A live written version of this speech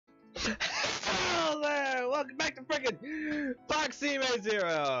Hello there! Welcome back to frickin' Hime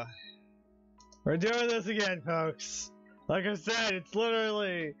Zero! We're doing this again, folks. Like I said, it's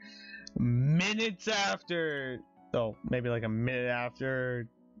literally minutes after, oh, maybe like a minute after,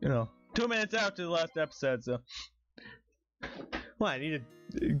 2 minutes after the last episode, so. Well, I need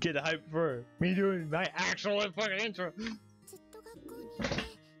to get hype for me doing my actual fucking intro.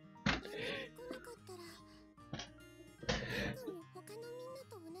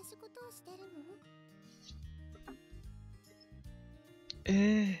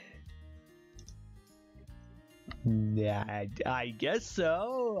 Yeah, I guess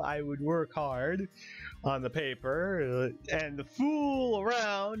so. I would work hard on the paper and fool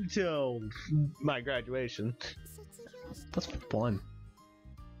around till my graduation. That's fun.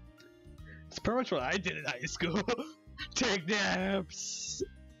 It's pretty much what I did in high school. Take naps.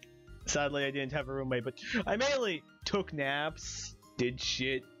 Sadly, I didn't have a roommate, but I mainly took naps, did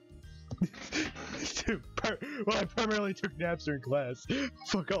shit. Well, I primarily took naps during class.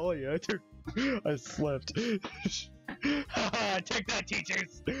 Fuck all of you. I slept. Take that,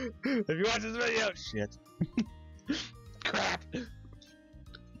 teachers! If you watch this video, shit. Crap.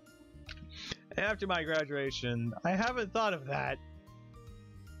 After my graduation, I haven't thought of that.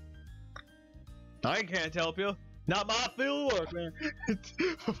 I can't help you. Not my field work, man.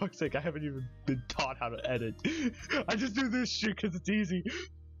 For fuck's sake, I haven't even been taught how to edit. I just do this shit because it's easy.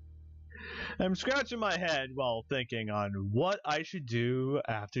 I'm scratching my head while thinking on what I should do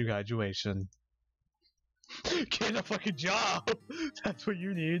after graduation. Get a fucking job! That's what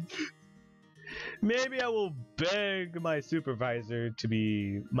you need. Maybe I will beg my supervisor to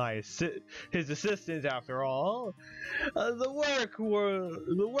be his assistant after all.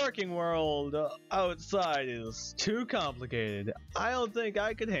 The working world outside is too complicated. I don't think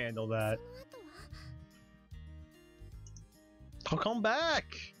I could handle that. I'll come back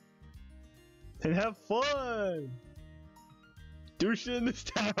and have fun. Do shit in this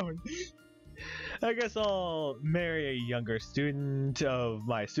town. I guess I'll marry a younger student of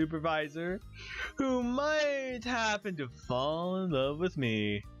my supervisor who might happen to fall in love with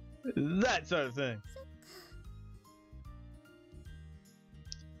me. That sort of thing.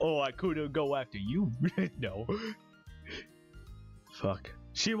 Oh, I could go after you. No. Fuck.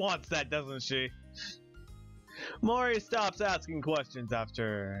 She wants that, doesn't she? Mori stops asking questions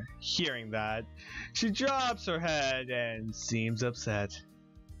after hearing that. She drops her head and seems upset.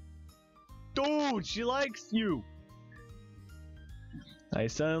 Dude, she likes you! I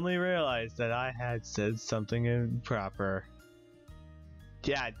suddenly realized that I had said something improper.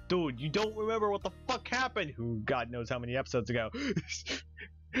 Yeah, dude, you don't remember what the fuck happened? Who God knows how many episodes ago.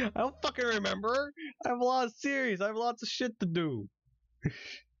 I don't fucking remember. I have a lot of series. I have lots of shit to do.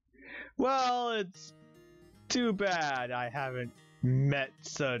 Well, it's too bad I haven't met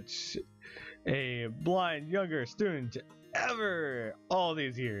such a blind younger student ever all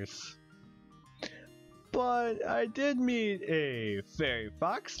these years. But I did meet a fairy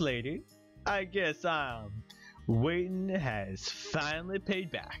fox lady. I guess waiting has finally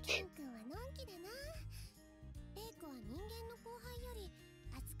paid back.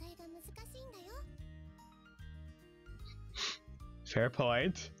 Fair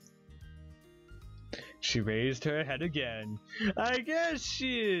point. She raised her head again. I guess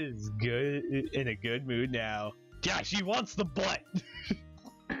she is in a good mood now. Yeah, she wants the butt.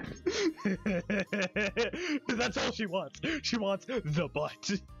 That's all she wants. She wants the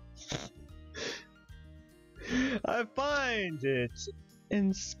butt. I find it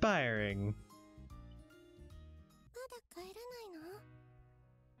inspiring.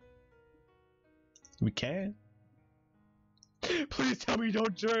 We can. Please tell me you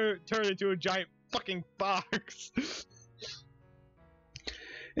don't turn into a giant fucking fox.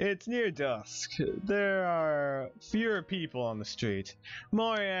 It's near dusk. There are fewer people on the street.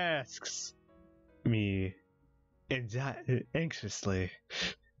 Mori asks me anxiously.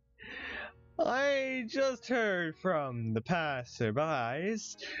 I just heard from the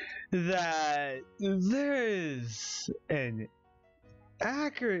passerbys that there is an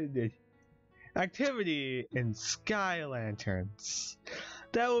activity in Sky Lanterns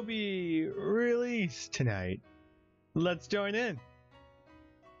that will be released tonight. Let's join in.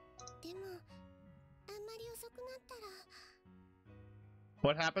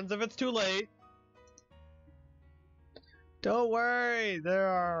 What happens if it's too late? Don't worry, there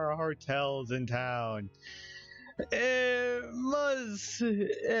are hotels in town. At most,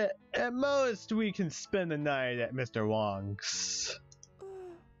 we can spend the night at Mr. Wong's.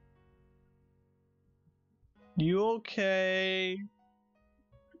 You okay?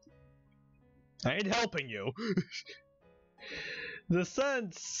 I ain't helping you. The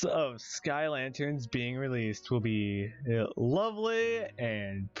sense of sky lanterns being released will be lovely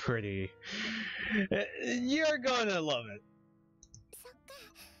and pretty. You're gonna love it. そっか。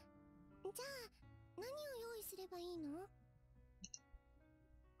じゃあ、何を用意すればいいの？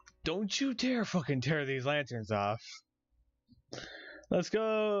 Don't you dare fucking tear these lanterns off. Let's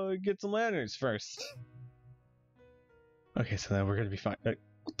go get some lanterns first. Okay, so then we're gonna be fine.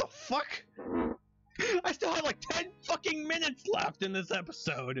 What the fuck? I still have like 10 fucking minutes left in this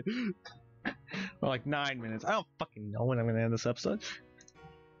episode. Or like 9 minutes. I don't fucking know when I'm gonna end this episode.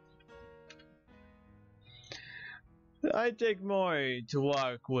 I take Mori to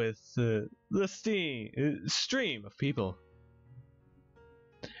walk with the stream of people.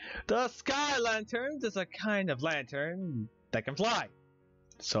 The sky lanterns is a kind of lantern that can fly.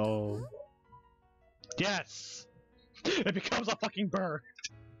 So, yes, it becomes a fucking bird.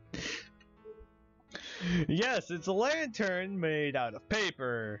 Yes, it's a lantern made out of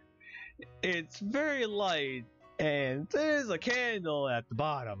paper. It's very light, and there's a candle at the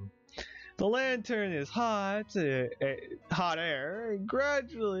bottom. The lantern is hot air,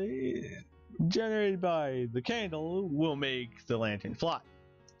 gradually generated by the candle will make the lantern fly.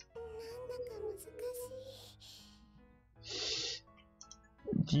 なんだか難し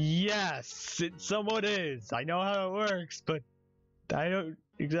い。 Yes, it somewhat is. I know how it works, but I don't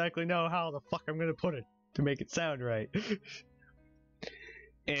exactly know how the fuck I'm gonna put it to make it sound right.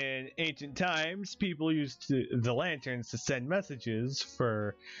 In ancient times, people used the lanterns to send messages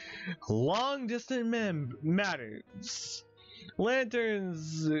for long-distance matters.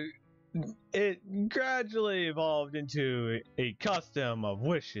 Lanterns, it gradually evolved into a custom of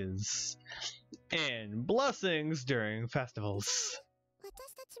wishes and blessings during festivals.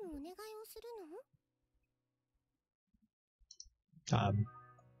 私たちもお願いをするの？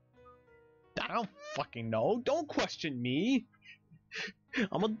 I don't fucking know. Don't question me.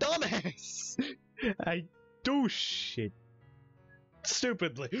 I'm a dumbass. I do shit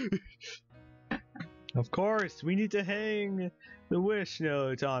stupidly. Of course, we need to hang the wish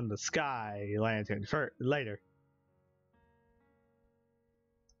note on the sky lantern for later.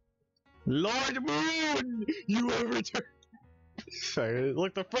 Lord Moon, you have returned. Sorry,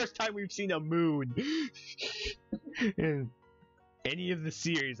 look, the first time we've seen a moon in any of the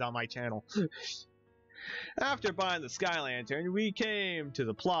series on my channel. After buying the sky lantern, we came to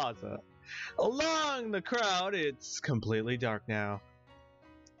the plaza. Along the crowd, it's completely dark now.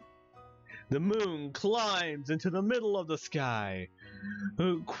 The moon climbs into the middle of the sky.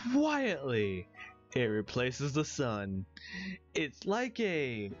 Quietly, it replaces the sun. It's like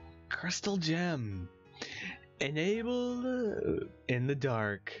a crystal gem, enabled in the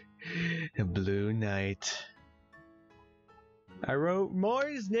dark blue night. I wrote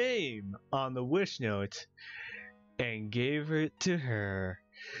Mori's name on the wish note and gave it to her.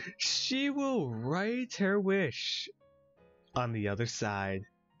 She will write her wish on the other side.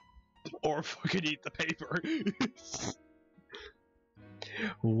 Or fucking eat the paper.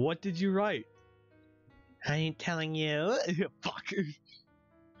 What did you write? I ain't telling you. Fuck.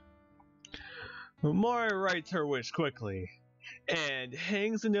 Mori writes her wish quickly and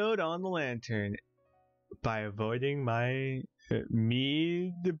hangs a note on the lantern by avoiding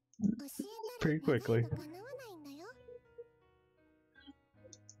me pretty quickly.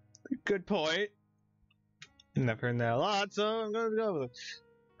 Good point. I've heard that a lot, so I'm gonna go with it.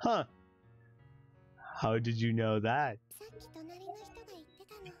 Huh. How did you know that? さっき隣の人が言って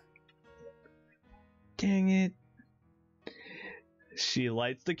たの。 Dang it. She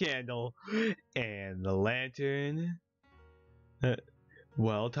lights the candle and the lantern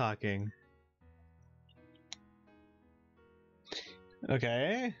while talking.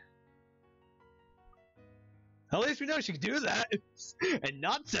 Okay. At least we know she can do that and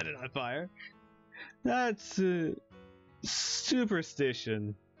not set it on fire. That's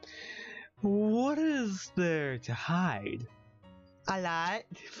superstition. What is there to hide? A lot.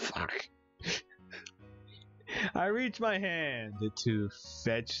 Fuck. I reach my hand to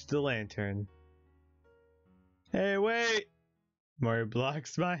fetch the lantern. Hey, wait! Mori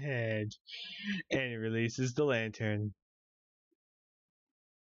blocks my hand and releases the lantern.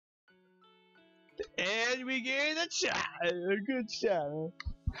 And we get a shot! A good shot.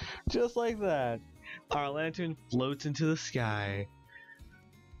 Just like that, our lantern floats into the sky.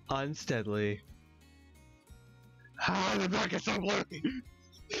 Unsteadily. Ah, the back is so blurry!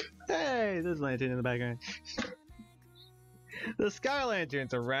 Hey, there's a lantern in the background. The sky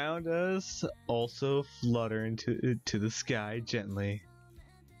lanterns around us also flutter into the sky gently.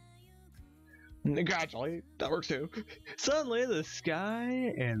 Gradually, that works too. Suddenly, the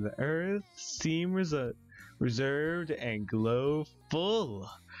sky and the earth seem reserved and glow full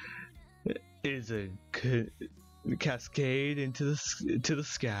is a cascade into the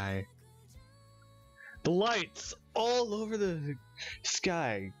sky. The lights all over the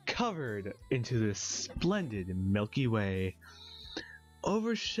sky covered into this splendid Milky Way,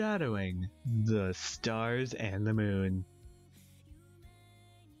 overshadowing the stars and the moon.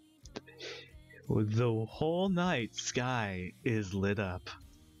 The whole night sky is lit up.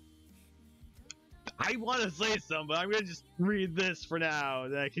 I want to say something, but I'm gonna just read this for now.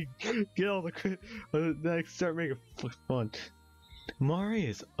 Then I can get all the. Then I can start making fun. Mari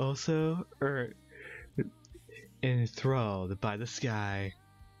is also enthralled by the sky.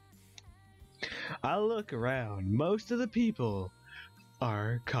 I look around. Most of the people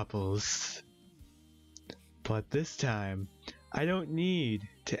are couples, but this time I don't need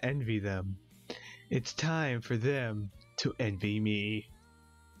to envy them. It's time for them to envy me.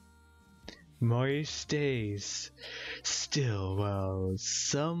 Mari stays still while with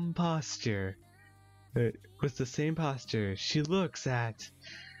the same posture, she looks at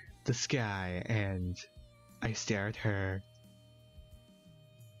the sky, and I stare at her.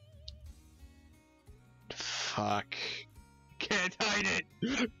 Fuck. Can't hide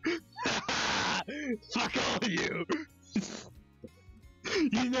it! Fuck all of you!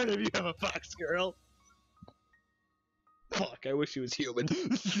 None of you have a fox girl! Fuck, I wish she was human.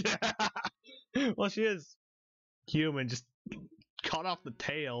 Well, she is human, just cut off the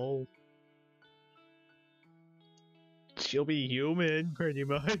tail. She'll be human, pretty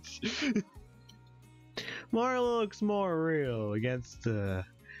much. Mara looks more real against the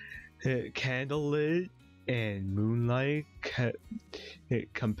candlelit and moonlight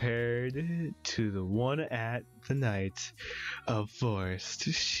compared to the one at the night of forest.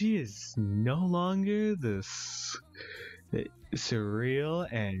 She is no longer this surreal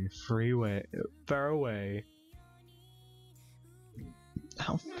and far away. I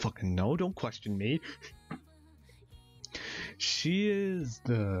don't fucking know, don't question me. She is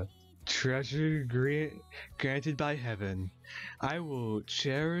the treasure granted by heaven. I will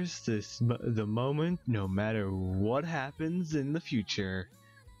cherish the moment no matter what happens in the future.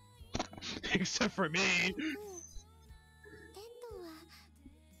 Except for me. 天童は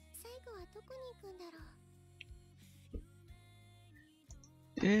最後はどこに行くんだろう。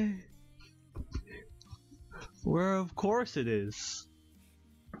 Where of course it is.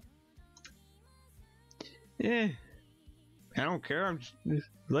 I don't care.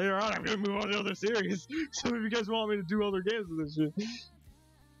 Later on I'm gonna move on to other series. So if you guys want me to do other games with this shit.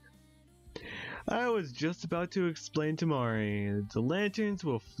 I was just about to explain to Mari, the lanterns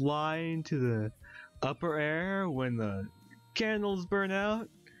will fly into the upper air when the candles burn out.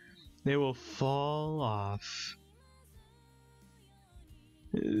 They will fall off.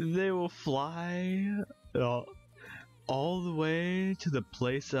 They will fly all the way to the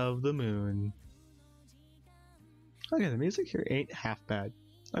place of the moon. Okay, the music here ain't half bad.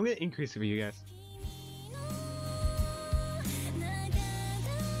 I'm gonna increase it for you guys.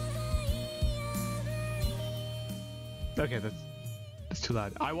 Okay, that's too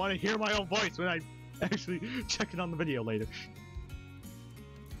loud. I want to hear my own voice when I actually check it on the video later.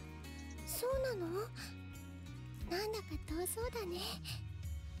 そうなの？なんだか遠そうだね。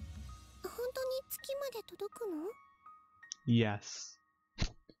本当に月まで届くの？ Yes.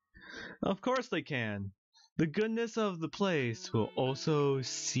 Of course they can. The goodness of the place will also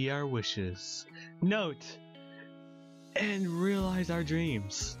see our wishes, note, and realize our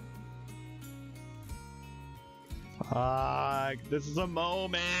dreams. Fuck, this is a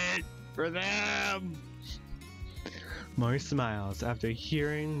moment for them! Mari smiles after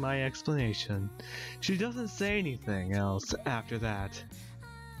hearing my explanation. She doesn't say anything else after that.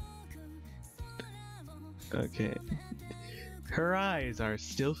 Okay. Her eyes are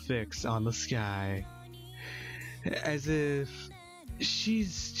still fixed on the sky, as if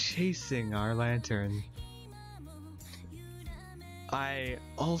she's chasing our lantern. I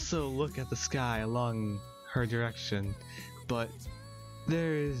also look at the sky along her direction, but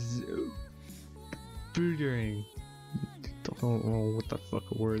there's bootering. Don't know what the fuck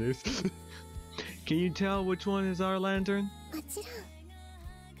a word is. Can you tell which one is our lantern? もちろん。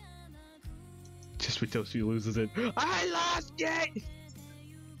 Just wait till she loses it. I lost it!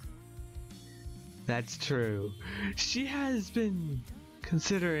 That's true. She has been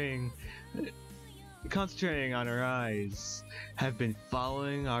concentrating on her eyes, have been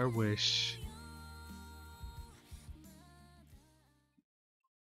following our wish.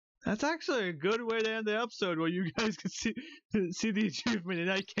 That's actually a good way to end the episode, where you guys can see the achievement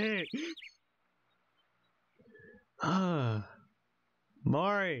and I can't.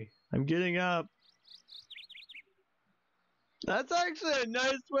 Mari, I'm getting up. That's actually a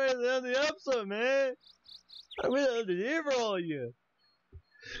nice way to end the episode, man. I really love to hear from all of you.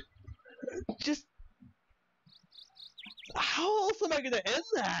 Just how else am I gonna end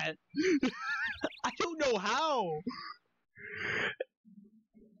that? I don't know how.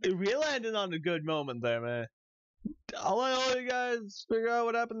 We landed on a good moment there, man. I'll let all you guys figure out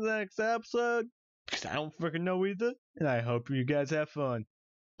what happens in the next episode, because I don't freaking know either. And I hope you guys have fun.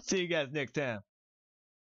 See you guys next time.